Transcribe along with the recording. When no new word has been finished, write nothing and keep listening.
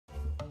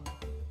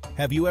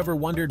Have you ever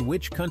wondered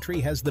which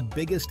country has the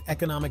biggest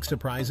economic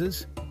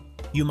surprises?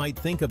 You might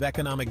think of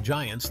economic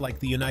giants like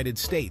the United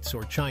States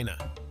or China.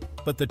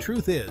 But the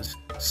truth is,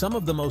 some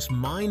of the most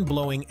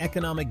mind-blowing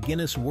economic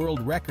Guinness World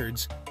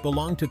Records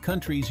belong to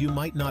countries you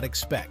might not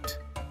expect.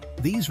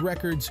 These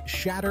records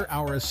shatter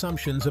our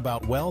assumptions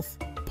about wealth,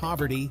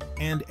 poverty,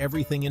 and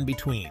everything in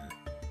between.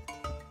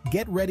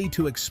 Get ready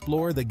to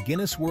explore the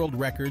Guinness World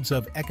Records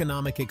of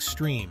economic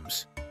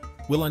extremes.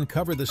 We'll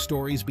uncover the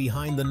stories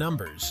behind the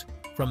numbers,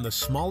 from the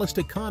smallest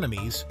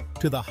economies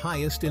to the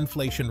highest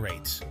inflation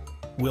rates.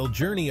 We'll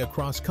journey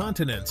across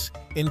continents,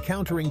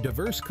 encountering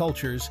diverse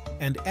cultures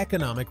and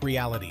economic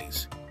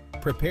realities.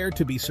 Prepare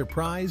to be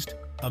surprised,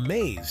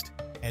 amazed,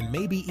 and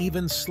maybe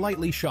even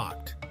slightly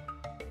shocked.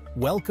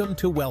 Welcome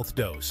to Wealth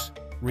Dose.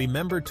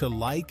 Remember to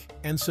like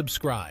and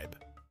subscribe.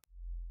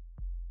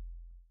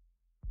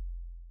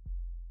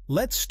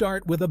 Let's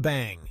start with a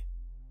bang.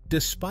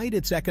 Despite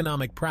its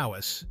economic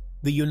prowess,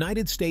 the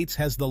United States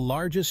has the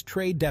largest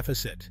trade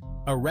deficit,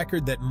 a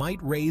record that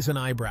might raise an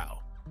eyebrow.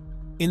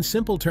 In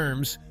simple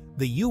terms,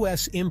 the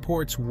U.S.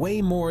 imports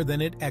way more than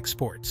it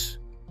exports.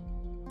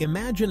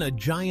 Imagine a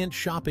giant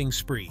shopping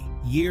spree,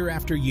 year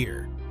after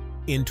year.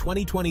 In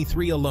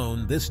 2023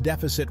 alone, this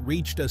deficit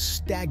reached a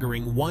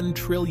staggering $1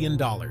 trillion.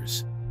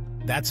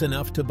 That's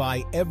enough to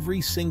buy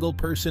every single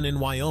person in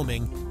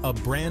Wyoming a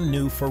brand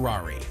new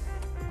Ferrari.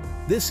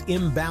 This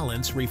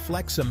imbalance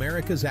reflects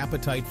America's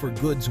appetite for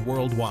goods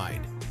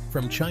worldwide,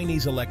 from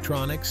Chinese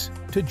electronics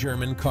to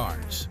German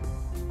cars.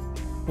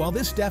 While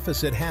this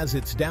deficit has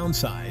its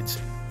downsides,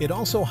 it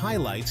also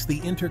highlights the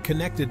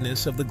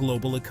interconnectedness of the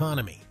global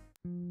economy.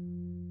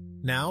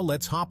 Now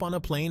let's hop on a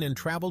plane and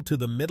travel to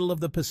the middle of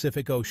the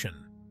Pacific Ocean.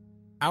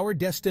 Our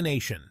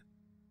destination,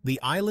 the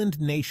island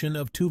nation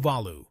of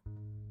Tuvalu.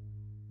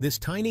 This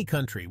tiny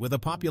country, with a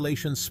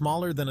population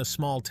smaller than a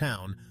small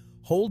town,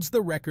 holds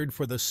the record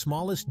for the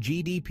smallest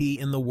GDP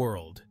in the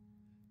world.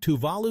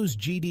 Tuvalu's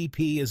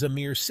GDP is a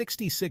mere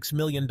 $66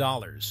 million,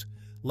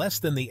 less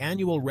than the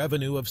annual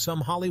revenue of some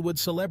Hollywood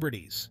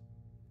celebrities.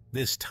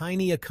 This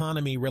tiny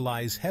economy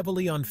relies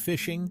heavily on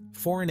fishing,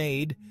 foreign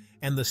aid,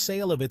 and the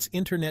sale of its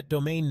internet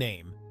domain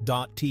name,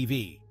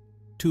 .tv.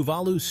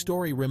 Tuvalu's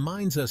story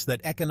reminds us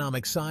that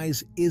economic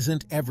size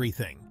isn't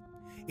everything.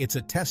 It's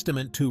a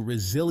testament to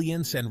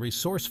resilience and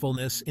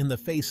resourcefulness in the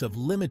face of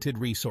limited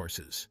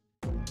resources.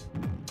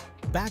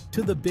 Back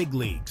to the big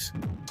leagues.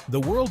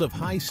 The world of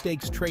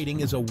high-stakes trading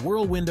is a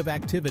whirlwind of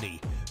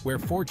activity where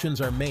fortunes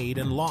are made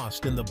and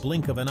lost in the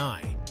blink of an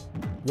eye.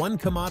 One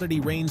commodity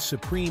reigns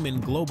supreme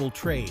in global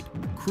trade: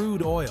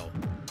 crude oil.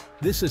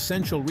 This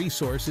essential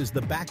resource is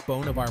the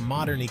backbone of our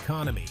modern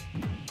economy.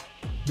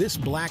 This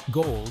black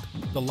gold,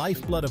 the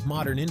lifeblood of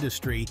modern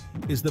industry,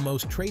 is the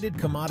most traded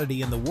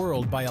commodity in the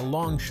world by a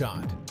long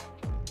shot.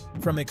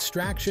 From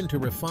extraction to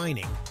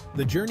refining,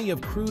 the journey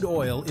of crude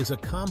oil is a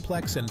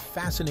complex and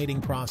fascinating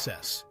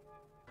process.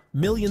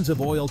 Millions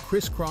of oil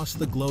crisscross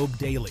the globe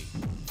daily,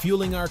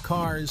 fueling our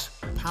cars,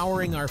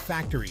 powering our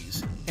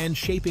factories, and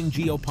shaping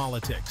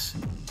geopolitics.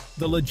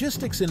 The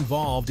logistics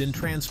involved in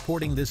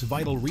transporting this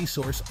vital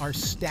resource are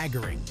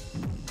staggering.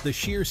 The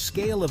sheer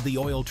scale of the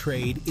oil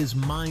trade is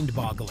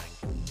mind-boggling.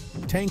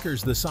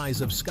 Tankers the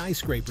size of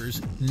skyscrapers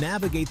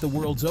navigate the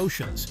world's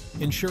oceans,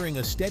 ensuring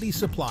a steady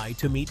supply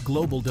to meet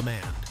global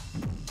demand.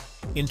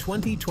 In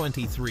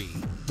 2023,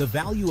 the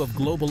value of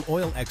global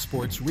oil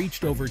exports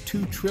reached over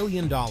 $2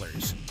 trillion,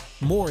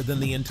 more than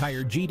the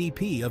entire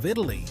GDP of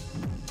Italy.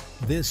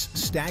 This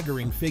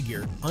staggering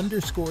figure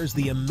underscores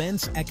the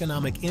immense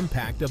economic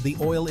impact of the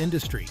oil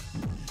industry.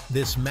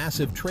 This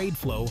massive trade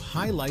flow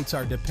highlights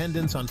our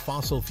dependence on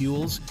fossil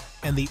fuels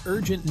and the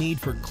urgent need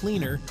for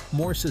cleaner,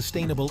 more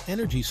sustainable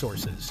energy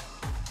sources.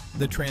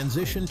 The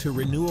transition to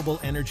renewable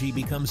energy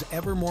becomes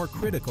ever more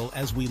critical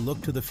as we look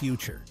to the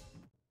future.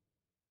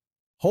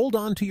 Hold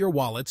on to your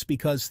wallets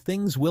because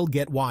things will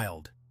get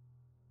wild.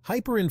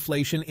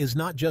 Hyperinflation is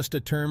not just a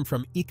term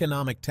from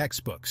economic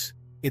textbooks.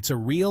 It's a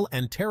real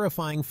and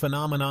terrifying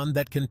phenomenon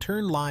that can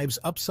turn lives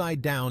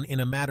upside down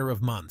in a matter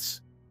of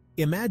months.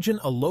 Imagine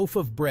a loaf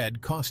of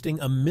bread costing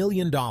 $1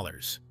 million.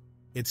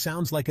 It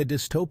sounds like a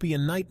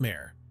dystopian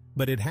nightmare,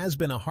 but it has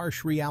been a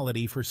harsh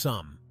reality for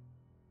some.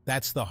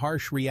 That's the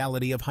harsh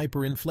reality of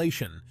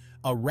hyperinflation,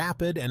 a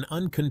rapid and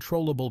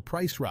uncontrollable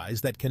price rise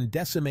that can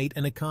decimate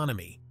an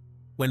economy.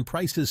 When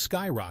prices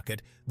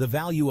skyrocket, the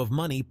value of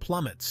money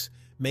plummets,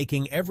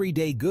 making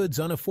everyday goods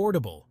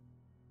unaffordable.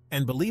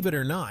 And believe it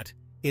or not,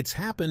 it's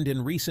happened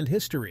in recent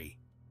history.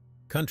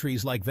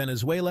 Countries like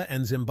Venezuela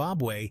and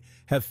Zimbabwe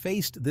have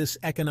faced this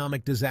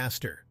economic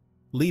disaster,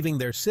 leaving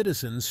their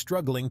citizens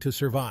struggling to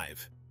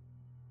survive.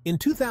 In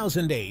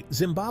 2008,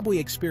 Zimbabwe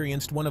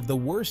experienced one of the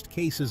worst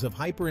cases of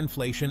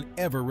hyperinflation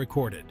ever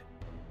recorded.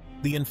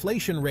 The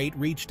inflation rate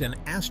reached an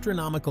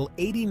astronomical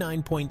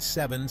 89.7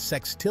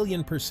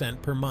 sextillion%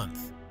 per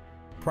month.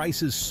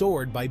 Prices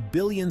soared by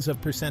billions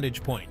of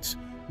percentage points,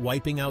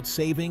 wiping out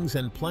savings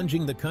and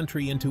plunging the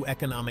country into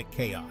economic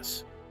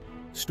chaos.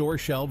 Store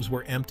shelves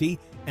were empty,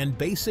 and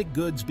basic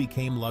goods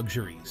became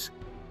luxuries.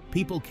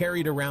 People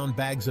carried around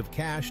bags of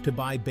cash to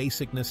buy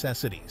basic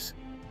necessities.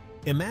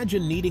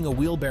 Imagine needing a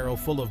wheelbarrow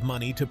full of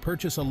money to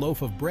purchase a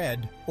loaf of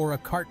bread or a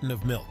carton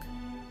of milk.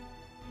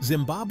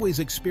 Zimbabwe's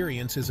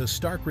experience is a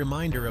stark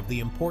reminder of the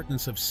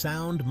importance of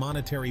sound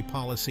monetary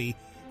policy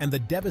and the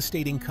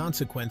devastating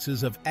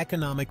consequences of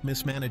economic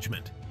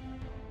mismanagement.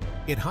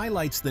 It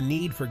highlights the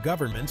need for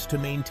governments to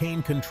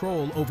maintain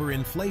control over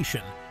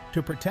inflation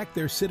to protect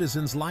their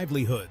citizens'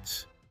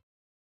 livelihoods.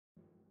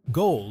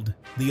 Gold,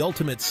 the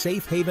ultimate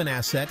safe haven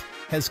asset,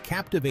 has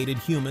captivated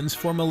humans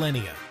for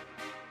millennia.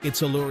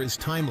 Its allure is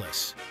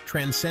timeless,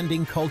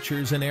 transcending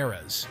cultures and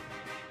eras.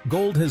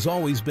 Gold has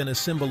always been a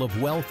symbol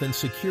of wealth and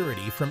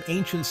security from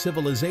ancient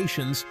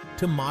civilizations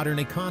to modern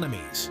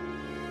economies.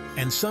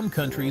 And some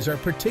countries are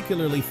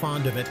particularly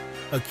fond of it,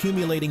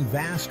 accumulating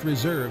vast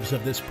reserves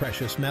of this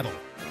precious metal.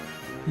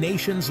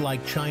 Nations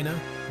like China,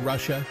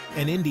 Russia,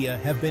 and India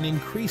have been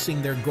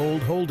increasing their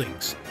gold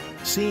holdings,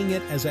 seeing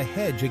it as a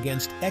hedge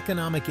against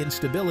economic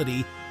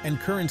instability and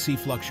currency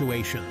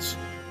fluctuations.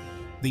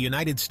 The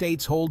United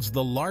States holds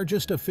the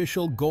largest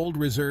official gold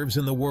reserves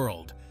in the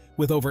world,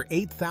 with over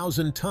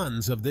 8,000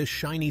 tons of this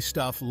shiny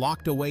stuff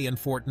locked away in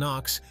Fort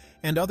Knox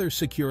and other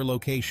secure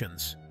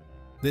locations.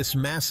 This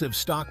massive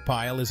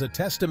stockpile is a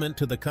testament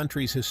to the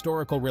country's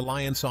historical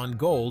reliance on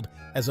gold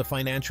as a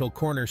financial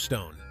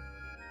cornerstone.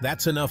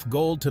 That's enough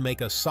gold to make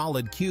a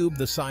solid cube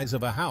the size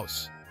of a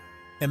house.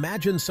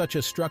 Imagine such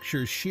a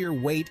structure's sheer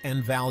weight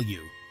and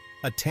value,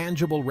 a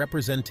tangible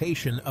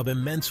representation of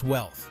immense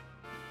wealth.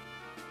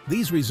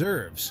 These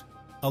reserves,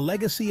 a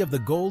legacy of the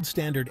gold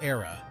standard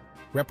era,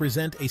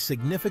 represent a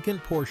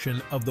significant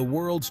portion of the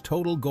world's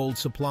total gold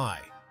supply.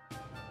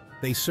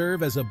 They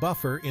serve as a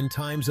buffer in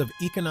times of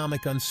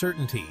economic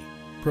uncertainty,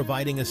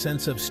 providing a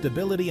sense of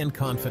stability and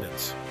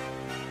confidence.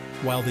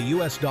 While the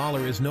US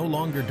dollar is no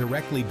longer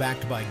directly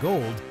backed by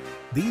gold,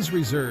 these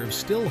reserves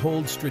still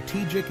hold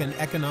strategic and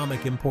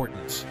economic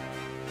importance.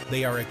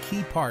 They are a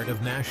key part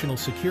of national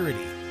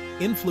security,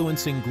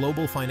 influencing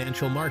global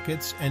financial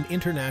markets and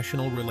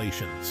international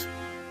relations.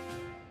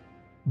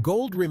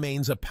 Gold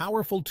remains a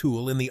powerful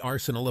tool in the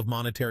arsenal of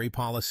monetary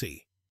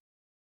policy.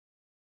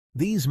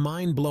 These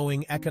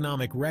mind-blowing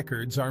economic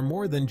records are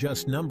more than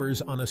just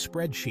numbers on a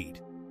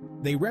spreadsheet.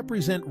 They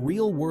represent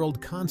real-world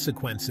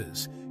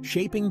consequences,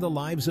 shaping the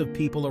lives of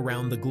people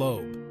around the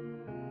globe.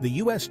 The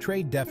U.S.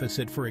 trade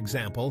deficit, for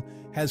example,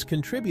 has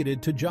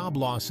contributed to job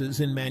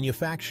losses in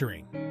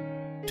manufacturing.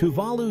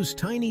 Tuvalu's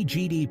tiny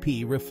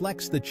GDP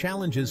reflects the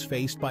challenges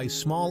faced by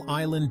small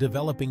island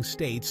developing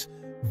states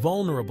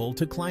vulnerable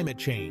to climate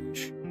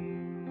change.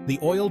 The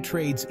oil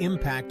trade's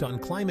impact on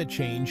climate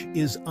change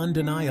is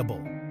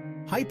undeniable.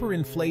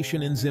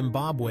 Hyperinflation in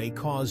Zimbabwe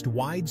caused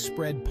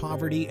widespread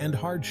poverty and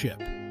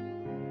hardship.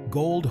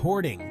 Gold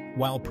hoarding,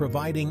 while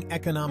providing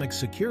economic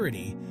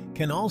security,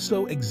 can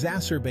also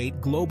exacerbate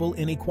global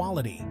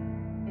inequality.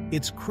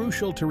 It's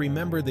crucial to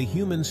remember the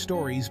human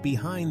stories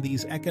behind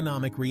these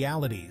economic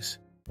realities.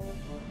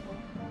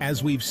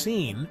 As we've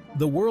seen,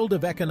 the world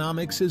of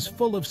economics is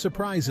full of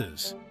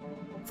surprises.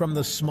 From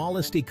the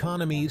smallest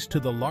economies to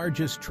the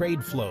largest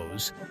trade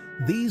flows,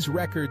 these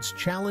records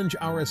challenge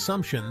our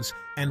assumptions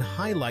and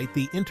highlight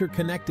the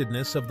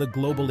interconnectedness of the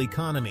global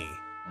economy.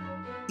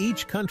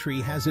 Each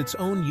country has its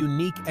own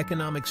unique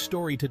economic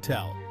story to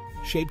tell,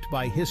 shaped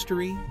by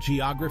history,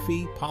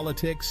 geography,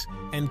 politics,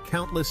 and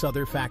countless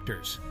other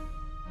factors.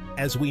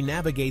 As we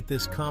navigate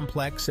this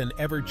complex and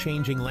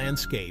ever-changing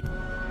landscape,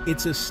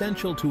 it's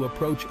essential to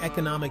approach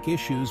economic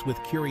issues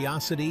with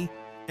curiosity,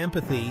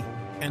 empathy,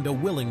 and a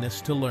willingness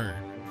to learn.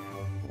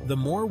 The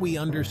more we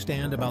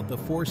understand about the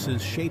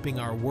forces shaping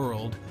our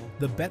world,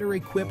 the better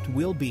equipped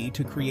we'll be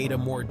to create a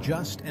more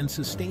just and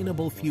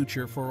sustainable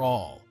future for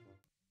all.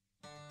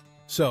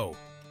 So,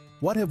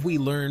 what have we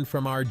learned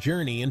from our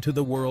journey into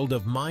the world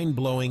of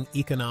mind-blowing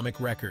economic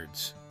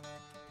records?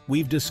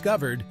 We've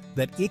discovered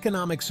that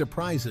economic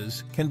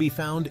surprises can be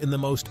found in the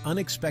most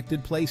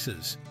unexpected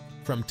places,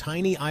 from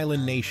tiny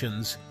island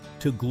nations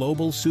to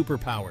global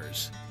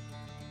superpowers.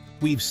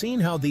 We've seen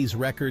how these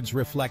records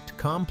reflect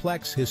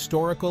complex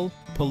historical,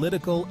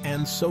 political,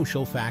 and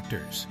social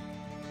factors.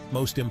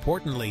 Most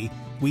importantly,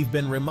 we've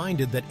been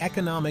reminded that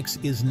economics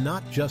is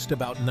not just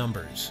about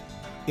numbers.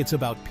 It's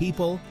about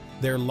people,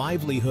 their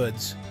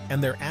livelihoods,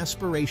 and their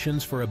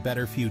aspirations for a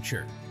better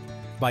future.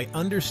 By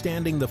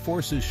understanding the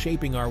forces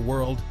shaping our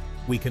world,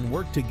 we can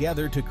work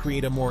together to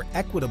create a more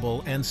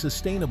equitable and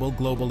sustainable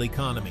global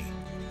economy.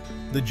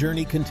 The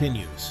journey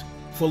continues,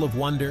 full of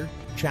wonder,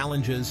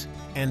 challenges,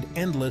 and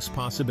endless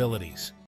possibilities.